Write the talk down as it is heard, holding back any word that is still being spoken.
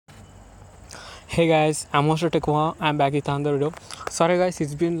Hey guys, I'm Master Tekwa. I'm back with another video. Sorry guys,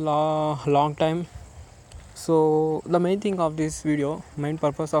 it's been long time. So the main thing of this video, main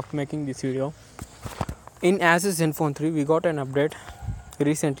purpose of making this video, in Asus ZenFone 3 we got an update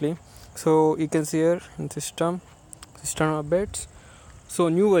recently. So you can see here in system updates. So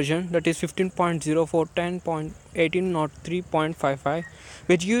new version, that is 15.04 10.1803.55,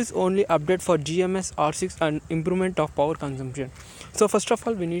 which gives only update for GMS R6 and improvement of power consumption. So first of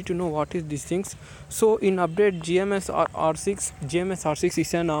all we need to know what is these things. So in update GMS R6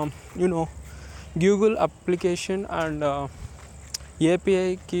 is an Google application and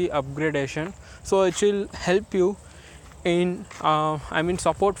API key upgradation. So it will help you in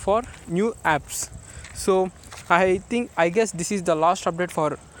support for new apps. So I guess this is the last update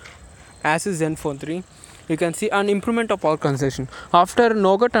for Asus ZenFone 3. You can see an improvement of power consumption. After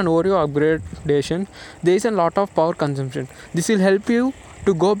Nougat and Oreo upgradation, there is a lot of power consumption. This will help you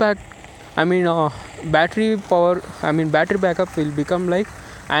to go back. Battery backup will become like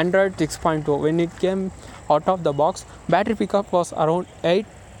Android 6.0. When it came out of the box, battery pickup was around 8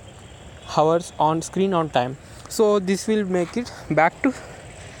 hours on screen on time. So this will make it back to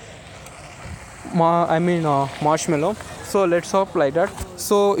marshmallow. So let's hope like that.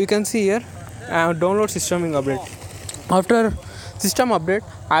 So you can see here download system update. After system update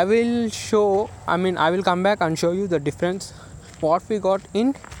I will come back and show you the difference what we got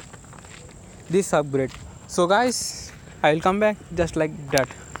in this upgrade. So guys, I will come back just like that.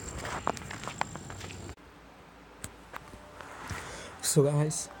 So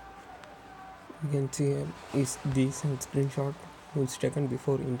guys, you can see here is this screenshot was taken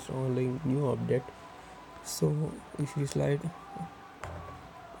before installing new update. So if you slide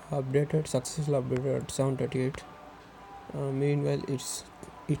updated, successful updated at 7:38. Meanwhile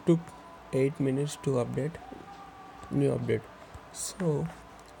it took 8 minutes to update new update. So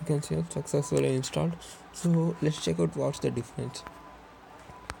you can see it successfully installed. So let's check out what's the difference.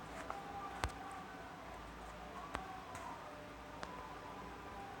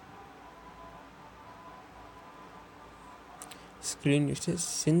 Screen it says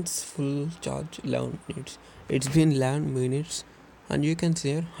since full charge 11 minutes. It's been 11 minutes and you can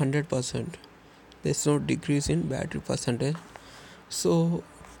see here 100%. There's no decrease in battery percentage. So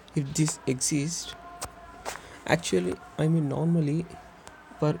if this exists, actually normally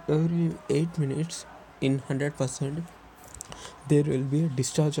per every 8 minutes in 100% there will be a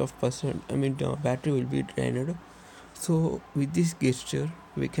discharge of battery will be drained. So with this gesture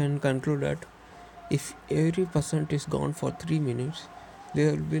we can conclude that if every percent is gone for 3 minutes,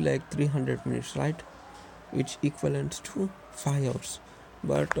 there will be like 300 minutes, right, which equivalents to 5 hours.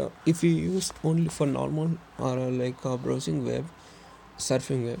 But if you use only for normal or browsing web,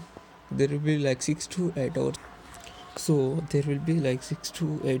 surfing web, there will be like 6 to 8 hours. So there will be like 6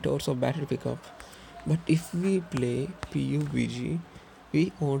 to 8 hours of battery pickup. But if we play PUBG,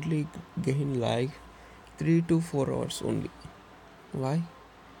 we only gain like 3 to 4 hours only. Why?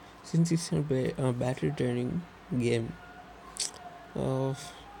 Since it's a battery draining game,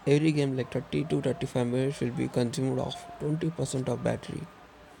 every game like 30 to 35 minutes will be consumed of 20% of battery.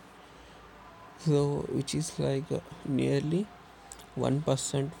 So which is like nearly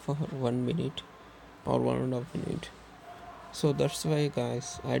 1% for 1 minute or 1.5 minute. So that's why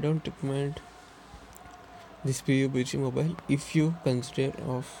guys, I don't recommend this PUBG mobile if you consider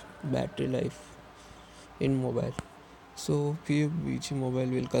of battery life in mobile. So PUBG mobile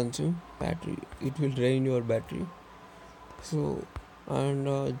will consume battery, it will drain your battery. So and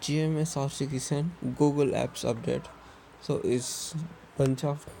GMS R6 is an Google Apps update. So it's bunch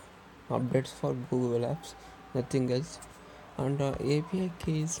of updates for Google Apps, nothing else. And API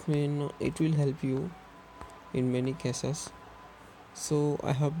keys it will help you in many cases. So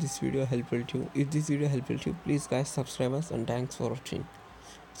I hope this video helpful to you. If this video helpful to you, please guys subscribe us and thanks for watching.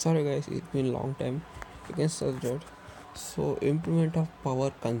 Sorry guys, it's been long time. You can search that. So improvement of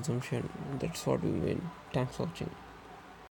power consumption, that's what we mean. Thanks for watching.